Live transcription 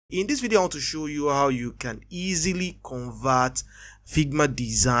In this video, I want to show you how you can easily convert Figma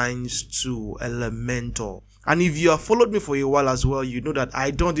Designs to Elementor. And if you have followed me for a while as well, you know that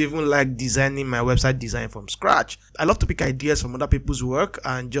I don't even like designing my website design from scratch. I love to pick ideas from other people's work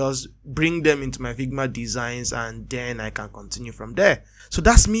and just bring them into my Figma Designs, and then I can continue from there. So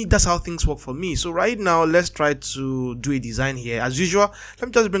that's me. That's how things work for me. So right now, let's try to do a design here. As usual, let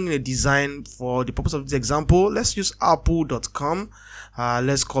me just bring in a design for the purpose of this example. Let's use apple.com.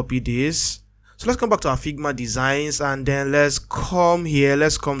 Let's copy this. So let's come back to our Figma Designs, and then let's come here.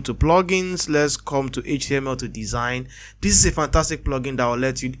 Let's come to plugins. Let's come to HTML to design. This is a fantastic plugin that will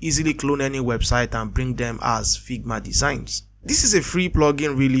let you easily clone any website and bring them as Figma Designs. This is a free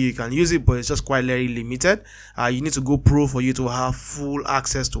plugin, really. You can use it, but it's just quite very limited. You need to go pro for you to have full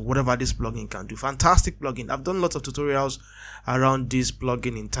access to whatever this plugin can do. Fantastic plugin. I've done lots of tutorials around this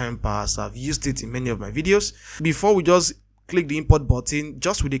plugin in time past. I've used it in many of my videos. Before we just click the import button,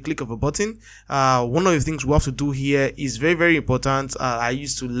 just with a click of a button, one of the things we have to do here is very important. I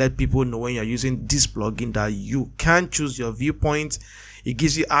used to let people know when you're using this plugin that you can choose your viewpoint. It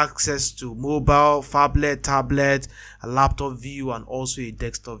gives you access to mobile, phablet, tablet, a laptop view, and also a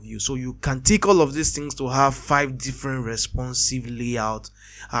desktop view. So you can take all of these things to have 5 different responsive layouts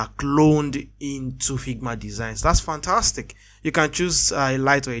cloned into Figma Designs. That's fantastic. You can choose a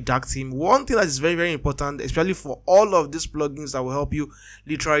light or a dark theme. One thing that is very important, especially for all of these plugins that will help you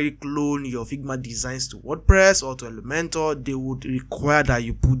literally clone your Figma Designs to WordPress or to Elementor, they would require that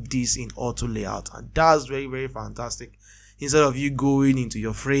you put this in auto layout, and that's very fantastic. Instead of you going into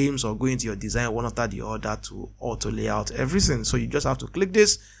your frames or going to your design one after the other to auto layout everything. So you just have to click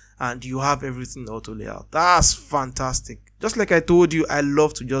this and you have everything auto layout. That's fantastic. Just like I told you, I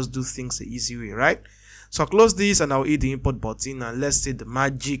love to just do things the easy way, right? So I'll close this and I'll hit the import button, and let's see the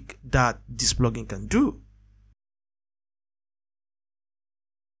magic that this plugin can do.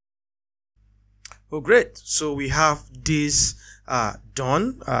 Oh, great. So we have this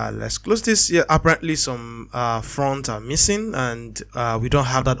done. Let's close this. Yeah, apparently some fronts are missing, and we don't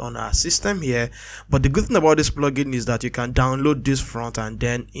have that on our system here. But the good thing about this plugin is that you can download this front and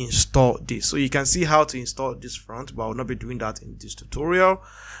then install this. So you can see how to install this front, but I will not be doing that in this tutorial.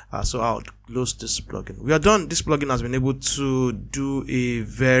 So I'll close this plugin. We are done. This plugin has been able to do a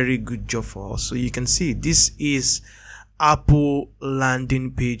very good job for us. So you can see this is Apple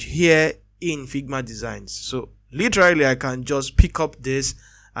landing page here in Figma Designs. So literally I can just pick up this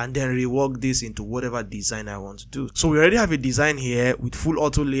and then rework this into whatever design I want to do. So we already have a design here with full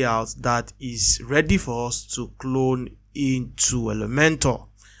auto layout that is ready for us to clone into Elementor.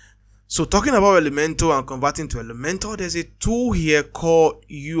 So talking about Elementor and converting to Elementor, there's a tool here called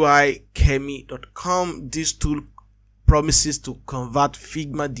uichemy.com. This tool promises to convert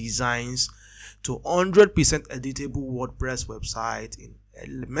Figma Designs to 100% editable WordPress website in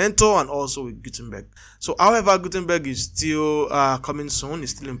Elementor and also with Gutenberg. So however, Gutenberg is still coming soon,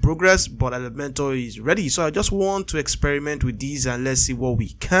 it's still in progress, but Elementor is ready. So I just want to experiment with these and let's see what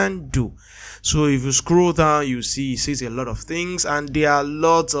we can do. So if you scroll down, you see it says a lot of things, and there are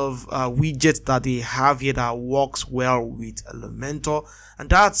lots of widgets that they have here that works well with Elementor, and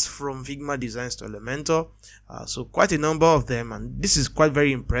that's from Figma Designs to Elementor. So quite a number of them, and this is quite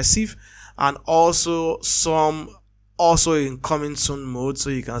very impressive. And also some also in coming soon mode, so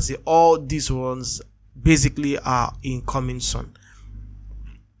you can see all these ones basically are in coming soon.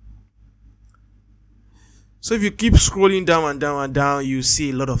 So if you keep scrolling down and down and down, you see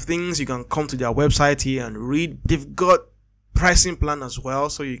a lot of things. You can come to their website here and read. They've got pricing plan as well,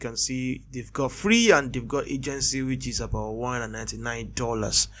 so you can see they've got free and they've got agency, which is about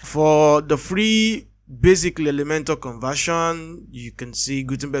 $199. For the free basically Elementor conversion, you can see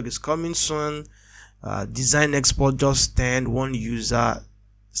Gutenberg is coming soon. Design export just 10, one user,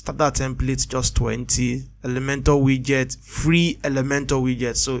 starter template just 20, Elementor widget, free Elementor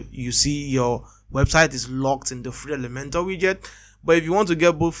widget. So you see your website is locked in the free Elementor widget, but if you want to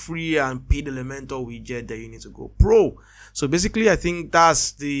get both free and paid Elementor widget, then you need to go pro. So basically I think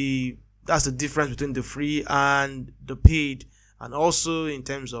that's the difference between the free and the paid, and also in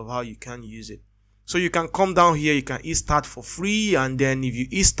terms of how you can use it. So you can come down here, you can start for free, and then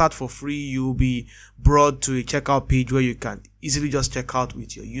if you start for free, you'll be brought to a checkout page where you can easily just check out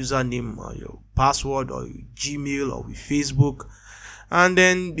with your username or your password or your Gmail or with Facebook. And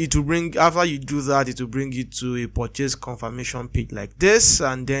then it will bring, after you do that, it will bring you to a purchase confirmation page like this,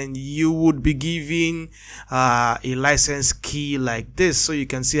 and then you would be given a license key like this. So you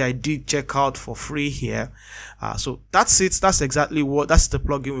can see I did check out for free here. So that's it. That's exactly that's the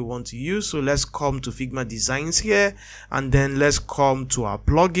plugin we want to use. So let's come to Figma Designs here, and then let's come to our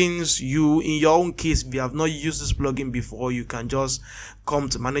plugins. In your own case, if you have not used this plugin before, you can just come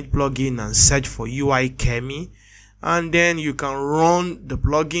to manage plugin and search for UI Chemi, and then you can run the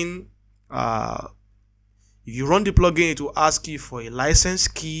plugin. If you run the plugin, it will ask you for a license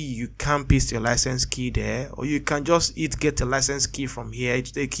key. You can paste your license key there, or you can just get a license key from here. It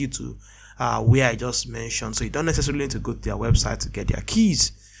will take you to where I just mentioned, so you don't necessarily need to go to their website to get their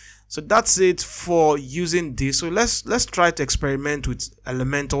keys. So that's it for using this. So let's try to experiment with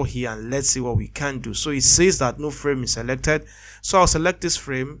Elementor here, and let's see what we can do. So it says that no frame is selected, so I'll select this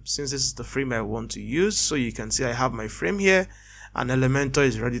frame since this is the frame I want to use. So you can see I have my frame here, and Elementor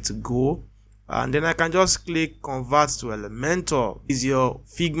is ready to go, and then I can just click convert to Elementor. Is your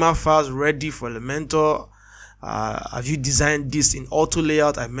Figma files ready for Elementor? Have you designed this in auto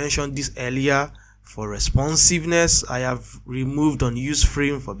layout? I mentioned this earlier. For responsiveness, I have removed unused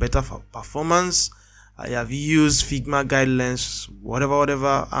frame for better performance. I have used Figma guidelines,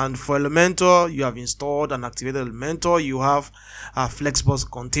 whatever. And for Elementor, you have installed and activated Elementor. You have a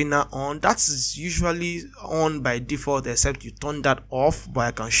Flexbox container on. That's usually on by default, except you turn that off. But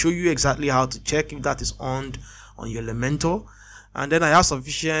I can show you exactly how to check if that is on your Elementor. And then I have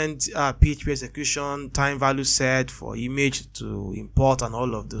sufficient PHP execution time value set for image to import and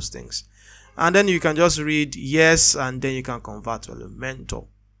all of those things. And then you can just read yes, and then you can convert to Elementor.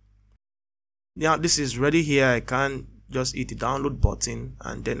 Now this is ready here. I can just hit the download button,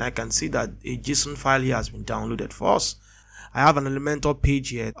 and then I can see that a JSON file here has been downloaded for us. I have an Elementor page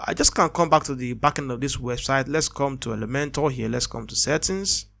here. I just can come back to the backend of this website. Let's come to Elementor here. Let's come to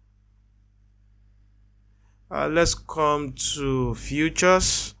settings. Let's come to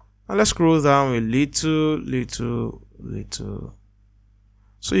features, and let's scroll down a little.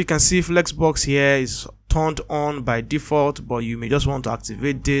 So you can see Flexbox here is turned on by default, but you may just want to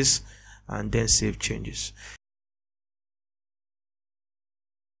activate this and then save changes.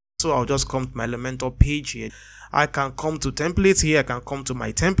 So I'll just come to my Elementor page here. I can come to templates here. I can come to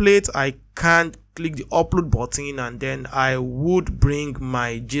my template. I can click the upload button, and then I would bring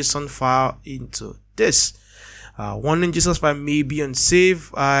my JSON file into this. One JSON file may be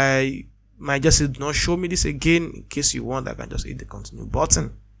unsafe. I might just say do not show me this again. In case you want, I can just hit the continue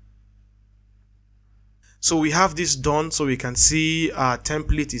button. So we have this done, so we can see our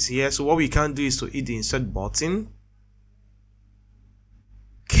template is here. So what we can do is to hit the insert button.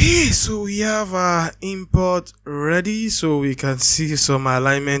 Okay, so we have our import ready, so we can see some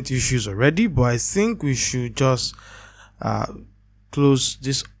alignment issues already, but I think we should just close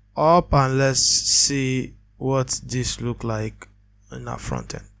this up and let's see what this look like in our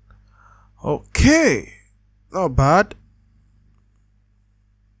front end. Okay, not bad.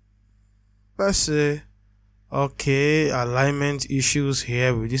 Let's say okay, alignment issues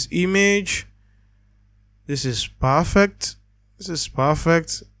here with this image. This is perfect.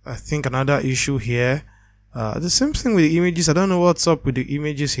 I think another issue here, the same thing with the images. I don't know what's up with the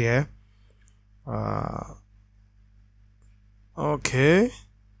images here. Okay,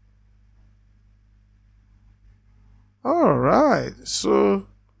 all right, so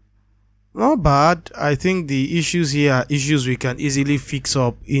not bad. I think the issues here are issues we can easily fix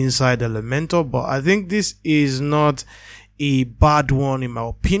up inside Elementor, but I think this is not a bad one in my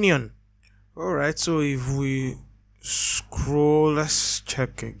opinion. All right, so if we scroll, let's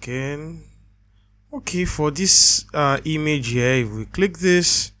check again. Okay, for this image here, if we click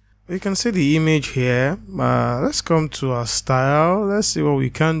this, we can see the image here. Let's come to our style. Let's see what we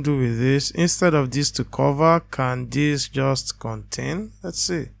can do with this. Instead of this to cover, can this just contain? Let's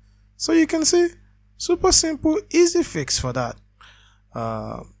see. So you can see, super simple, easy fix for that.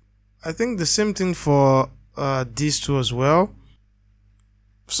 I think the same thing for these two as well.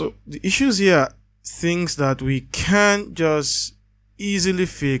 So the issues here, things that we can just easily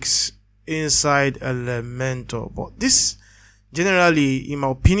fix inside Elementor, but this generally, in my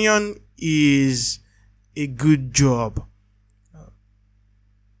opinion, is a good job.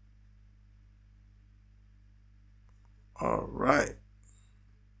 All right.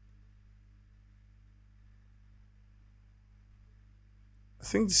 I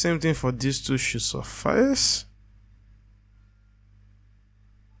think the same thing for these two should suffice.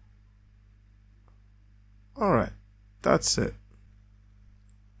 All right, that's it.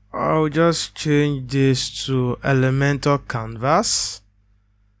 I'll just change this to Elementor canvas,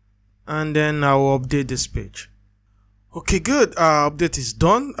 and then I'll update this page. Okay, good. Update is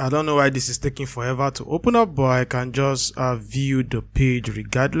done. I don't know why this is taking forever to open up, but I can just view the page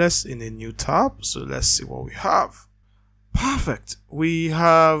regardless in a new tab. So let's see what we have. Perfect. We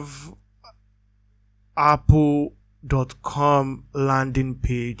have apple.com landing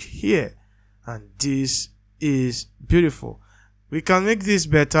page here, and this is beautiful. We can make this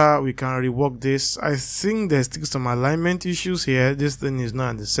better. We can rework this. I think there's still some alignment issues here. This thing is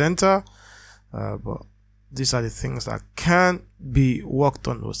not in the center, but these are the things that can be worked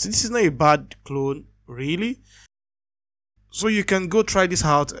on. So this is not a bad clone, really. So you can go try this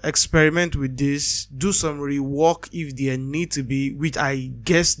out, experiment with this, do some rework if there need to be, which I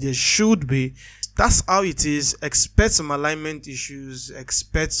guess there should be. That's how it is. Expect some alignment issues,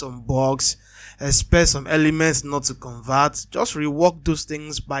 expect some bugs, expect some elements not to convert. Just rework those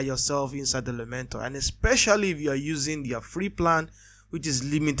things by yourself inside Elementor, and especially if you are using their free plan, which is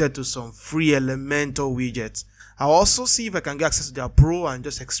limited to some free Elementor widgets. I'll also see if I can get access to their pro and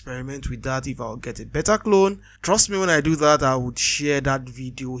just experiment with that if I'll get a better clone. Trust me, when I do that, I would share that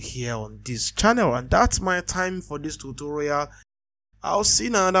video here on this channel. And that's my time for this tutorial. I'll see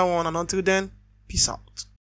you in another one, and until then, peace out.